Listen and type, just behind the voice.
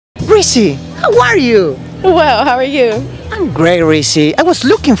Risi, how are you? Well, how are you? I'm great, Risi. I was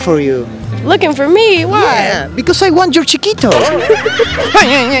looking for you. Looking for me? Why? Yeah, because I want your chiquito.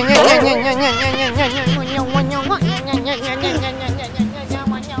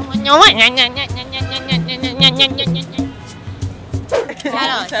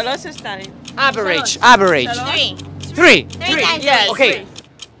 Average. Three. Yes. Okay.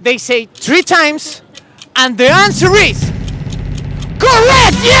 They say 3 times, and the answer is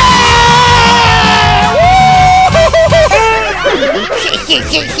correct. Yeah!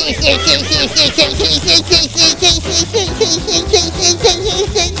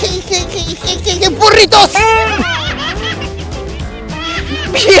 ¡Burritos!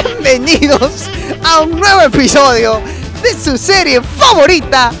 Bienvenidos a un nuevo episodio de su serie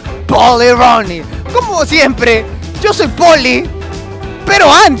favorita, POLYRONY. Como siempre, yo soy Poli,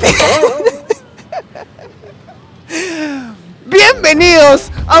 pero antes.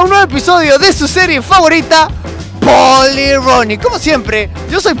 Bienvenidos a un nuevo episodio de su serie favorita, POLYRONY. Como siempre,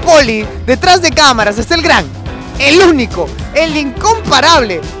 yo soy Poli. Detrás de cámaras está el gran, el único, el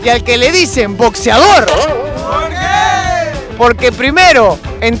incomparable y al que le dicen boxeador. ¿Por qué? Porque primero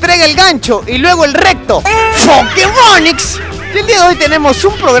entrega el gancho y luego el recto. ¡Polyronyx! Y el día de hoy tenemos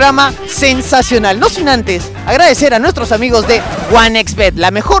un programa sensacional. No sin antes agradecer a nuestros amigos de OneXBet,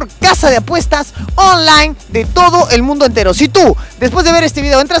 la mejor casa de apuestas online de todo el mundo entero. Si tú, después de ver este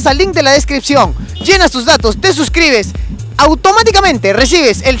video, entras al link de la descripción, llenas tus datos, te suscribes, automáticamente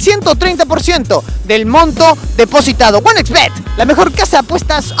recibes el 130% del monto depositado. OneXBet, la mejor casa de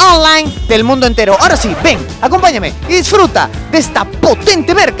apuestas online del mundo entero. Ahora sí, ven, acompáñame y disfruta de esta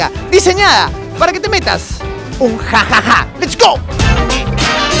potente merca diseñada para que te metas un jajaja. ¡Let's go!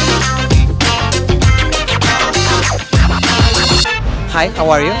 Hi, how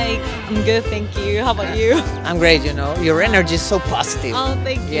are you? Hi, I'm good, thank you. How about you? I'm great, you know. Your energy is so positive. Oh,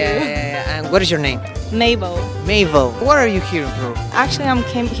 thank you. Yeah. And what is your name? Mabel. Mabel. What are you here in Peru? Actually, I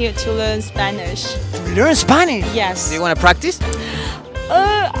came here to learn Spanish. To learn Spanish? Yes. Do you want to practice?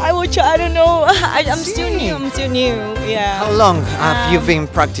 I will try. I don't know. I'm Sí. still new. Yeah. How long have you been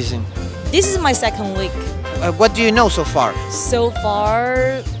practicing? This is my second week. What do you know so far? So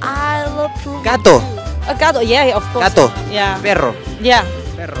far, I love Peru. Gato. A gato, yeah, of course. Gato. Yeah. Perro. Yeah.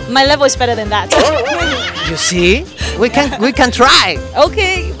 Perro. My level is better than that. You see? We can try.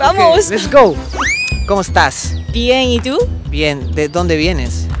 Okay, Okay, vamos. let's go. ¿Cómo estás? Bien, ¿y tú? Bien. ¿De dónde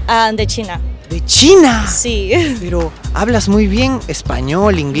vienes? De China. De China. Sí. Pero hablas muy bien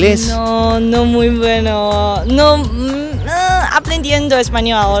español, inglés. No muy bueno. No, aprendiendo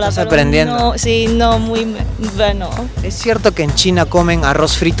español ahora. ¿Estás pero aprendiendo? No, sí, no muy bueno. ¿Es cierto que en China comen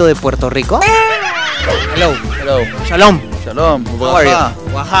arroz frito de Puerto Rico? Hello. Hello. Shalom. Shalom. How are you?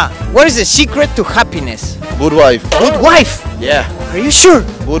 Waha. What is the secret to happiness? Good wife. Good wife. Yeah. Are you sure?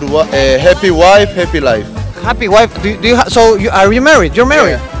 Good happy wife, happy life. Happy wife. Do you are you married? You're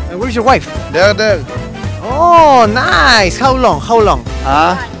married. Yeah. And where's your wife? There. Oh, nice. How long?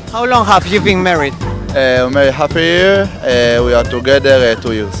 Ah. How long have you been married? Married half a year. We are together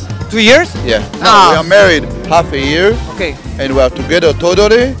 2 years. 2 years? Yeah. No, Ah. we are married half a year, Okay. and we are together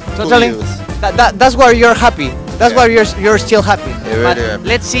totally 2 years. That's why you're happy. That's why you're still happy. Yeah, very But happy.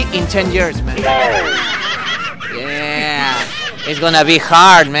 let's see in 10 years, man. Yeah. It's gonna be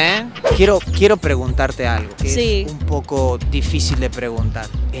hard, man. Quiero preguntarte algo que Sí. es un poco difícil de preguntar.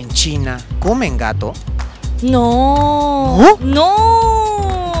 En China, ¿comen gato? No.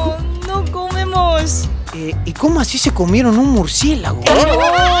 No comemos. ¿Y cómo así se comieron un murciélago?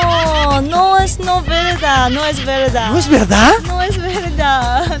 No es verdad. ¿No es verdad? No es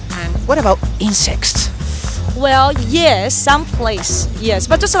verdad. And what about insects? Well, yes, some place, yes,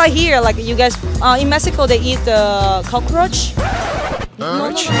 but just like here, like you guys, in Mexico they eat cockroach. No.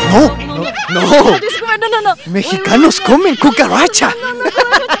 Disculpe, no. Mexicanos comen cucaracha.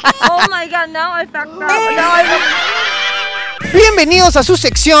 Oh my God, now I fucked up. Bienvenidos a su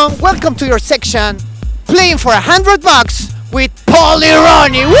sección. Welcome to your section. Playing for $100 with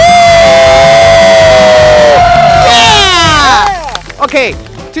POLYRONY. Woo! Yeah! Okay,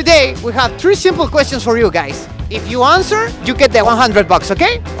 today we have 3 simple questions for you guys. If you answer, you get the $100,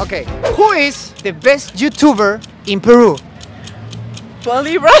 okay? Okay. Who is the best YouTuber in Peru?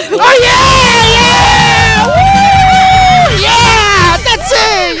 POLYRONY. Oh yeah! Woo! Yeah! That's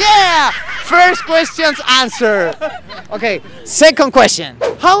it! Yeah! First question's answer. Okay, second question.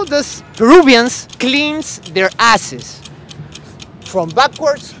 How does Peruvians cleanse their asses? From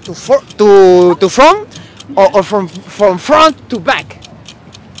backwards to front or from front to back?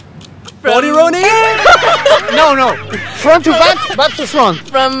 POLYRONY? No. Front to back, back to front.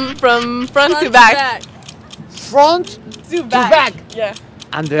 From front to back. Front to back. Yeah.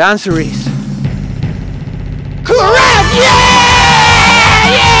 And the answer is correct! Yeah!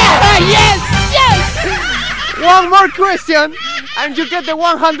 Yeah! Yes! Yes! One more question and you get the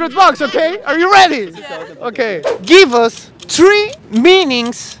 100 bucks, okay? Are you ready? Yeah. Okay. Give us 3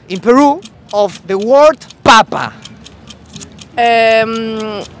 meanings in Peru of the word papa.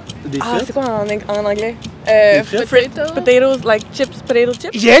 C'est quoi en anglais? Potatoes, like chips, potato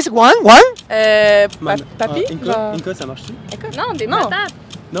chips. Yes, one. Papi? Inca, ça marche-tu? Non, des patates.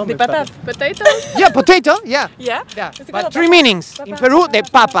 Non, Des patates. Potato? Yeah, potato, yeah. Yeah. Yeah. C'est quoi But la 3 meanings. In Peru, the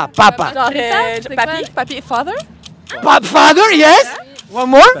papa. Genre, papi, father. Father, yes. One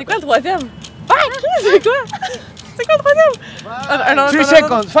more. C'est quoi le troisième? C'est quoi? C'est quoi le troisième? 3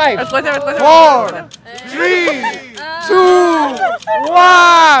 seconds. 5, Un troisième. 4, 3, 2,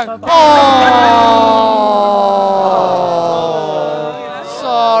 1. Oh,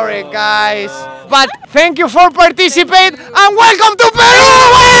 sorry guys, but thank you for participating and welcome to Peru!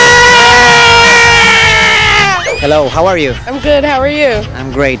 Hello, how are you? I'm good, how are you?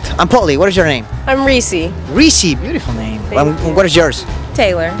 I'm great. I'm Polly. What is your name? I'm Reese. Reese, beautiful name. What is yours?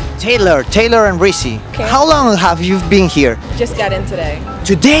 Taylor. Taylor and Reese. Okay. How long have you been here? Just got in today.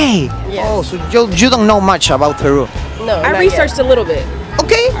 Today? Yes. Oh, so you don't know much about Peru. No, I researched a little bit.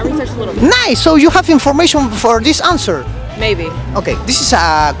 Okay. I researched a little bit. Nice. So you have information for this answer. Maybe. Okay, this is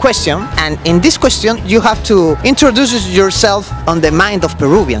a question, and in this question you have to introduce yourself on the mind of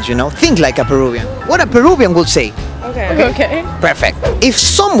Peruvians, you know? Think like a Peruvian. What a Peruvian would say. Okay. Perfect. If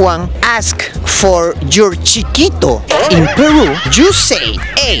someone asks for your chiquito in Peru, you say,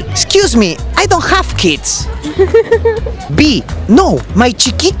 A, excuse me, I don't have kids. B, no, my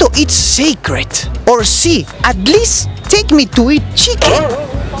chiquito is sacred. Or C, at least take me to eat chicken.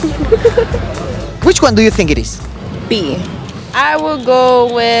 Which one do you think it is? B. I will go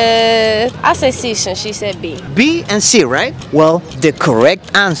with, I'll say C since she said B. B and C, right? Well, the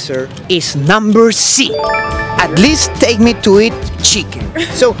correct answer is number C. At least take me to eat chicken.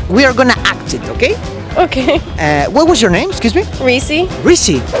 So we are gonna act it, okay? Okay. What was your name? Excuse me? Reese.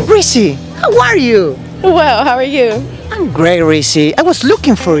 Reese, how are you? Well, how are you? I'm great, Reese. I was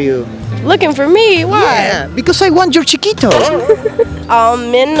looking for you. Looking for me? Why? Yeah, because I want your chiquito.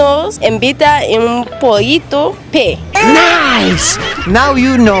 Menos invita un pollito P. Nice! Now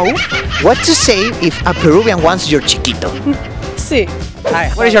you know what to say if a Peruvian wants your chiquito. Sí. Hi,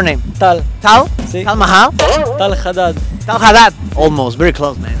 what is your name? Tal. Tal? Sí. Tal Mahal? Tal Haddad. Tal Haddad. Almost, very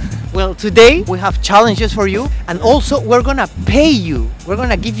close, man. Well, today we have challenges for you, and also we're gonna pay you. We're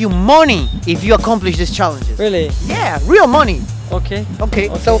gonna give you money if you accomplish these challenges. Really? Yeah, real money. Okay. Okay,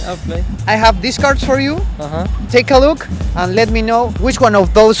 so I'll play. I have these cards for you. Uh-huh. Take a look and let me know which one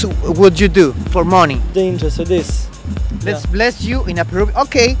of those would you do for money. Danger, so this. Let's bless you in a Peruvian.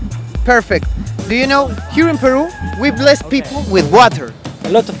 Okay, perfect. Do you know, here in Peru, we bless people with water. A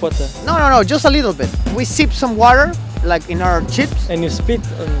lot of water. No, just a little bit. We sip some water, like in our chips. And you spit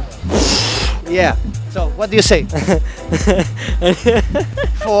on... Yeah. So, what do you say?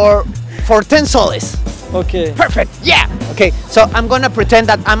 For 10 soles. Okay. Perfect. Yeah. Okay. So I'm gonna pretend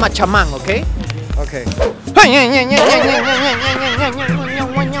that I'm a chaman. Okay. Okay.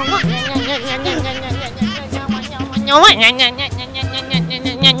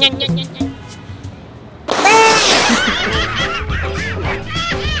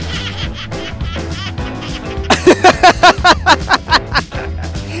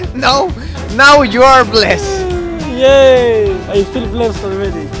 No. Now you are blessed. Yay! I feel blessed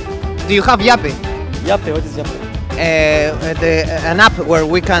already. Do you have Yape? Yape, what is Yape? An app where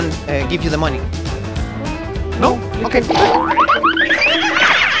we can give you the money. No? Okay.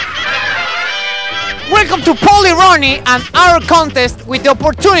 Welcome to POLYRONY and our contest with the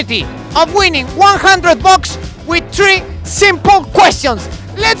opportunity of winning 100 bucks with 3 simple questions.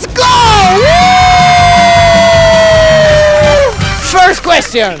 Let's go! First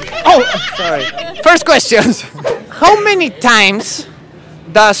question. Oh, sorry. First questions. How many times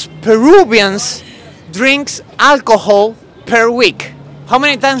does Peruvians drinks alcohol per week? How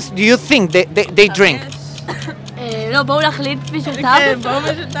many times do you think they drink? No, Paula Glit vegetable.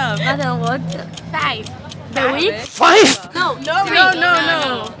 What? 5. Per week? 5? No.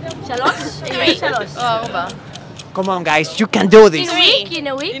 Shalos? Oh, Come on, guys, you can do this. In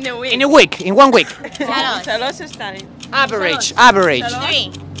a week? In a week, in 1 week. Shalos está bien. Average.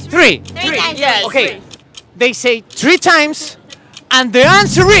 3. 3 times. Yes. Okay. They say 3 times, and the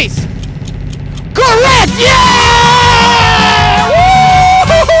answer is correct. Yeah!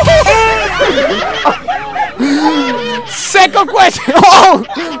 Second question. Oh,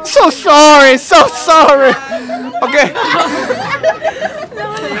 so sorry. Okay.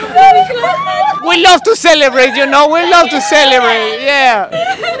 We love to celebrate, you know. We love to celebrate. Yeah.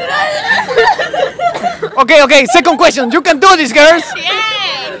 Okay. Second question. You can do this, girls.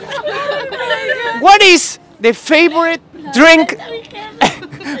 What is the favorite drink?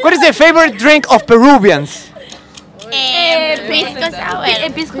 What is the favorite drink of Peruvians? Pisco sour.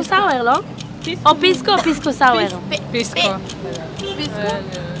 Pisco sour, ¿no? O pisco sour. Pisco.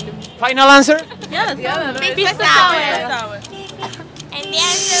 Final answer? Pisco sour. And the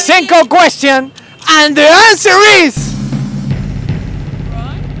answer Second question, and the answer is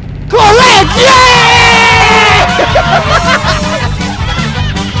correct. Yeah!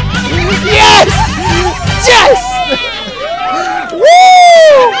 Yes!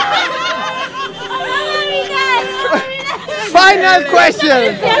 Woo! Final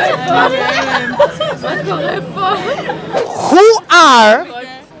question. Who are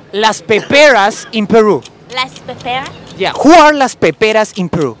las peperas in Peru? Las peperas. Yeah, who are las peperas in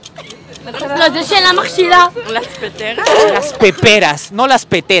Peru? Los de la mochila. Las peperas, no las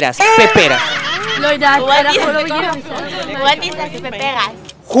peteras, peperas. What is las peperas?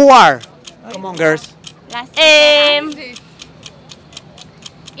 Who are? Come on, girls. Las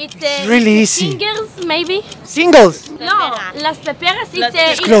it's really easy. singers, maybe? Singles. No, las peperas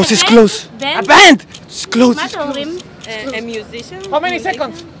It's close. A band. It's close. A musician? How many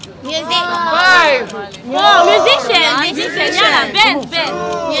seconds? Music. 5. Oh, musician. Yeah, band.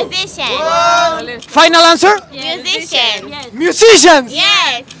 Musician. Final answer? Musician. Yes. Musicians.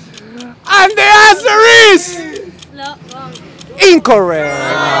 Yes. And the answer is No, wrong. incorrect.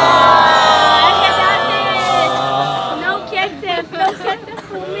 No ketchup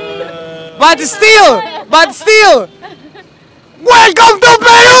for me. But still, welcome to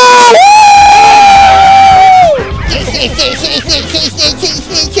Peru!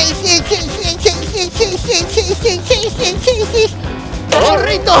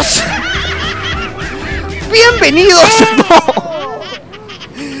 ¡Gorritos! ¡Bienvenidos!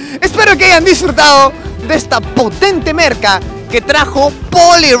 Espero que hayan disfrutado de esta potente merca que trajo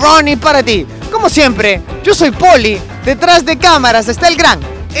POLYRONY para ti. Como siempre, yo soy Poli, detrás de cámaras está el gran,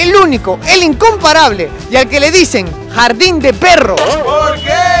 el único, el incomparable y al que le dicen jardín de perro. ¿Por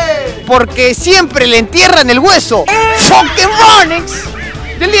qué? Porque siempre le entierran el hueso. ¡Fucking Ronix!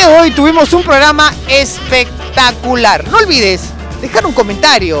 El día de hoy tuvimos un programa espectacular. No olvides dejar un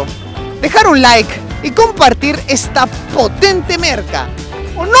comentario, dejar un like y compartir esta potente merca.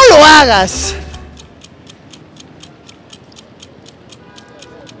 O no lo hagas.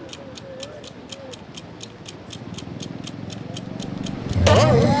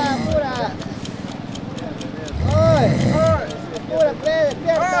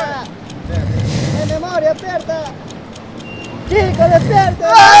 ¡Despierta! ¡En memoria, despierta! ¡Chico,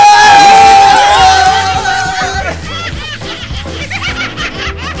 despierta!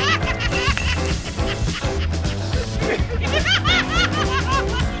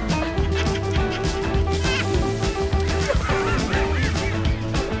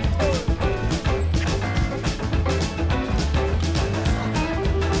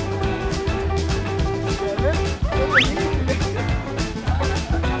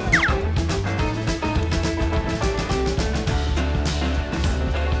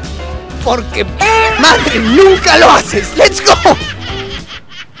 Porque madre nunca lo haces. Let's go.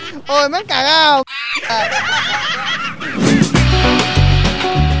 ¡Oh, me han cagado!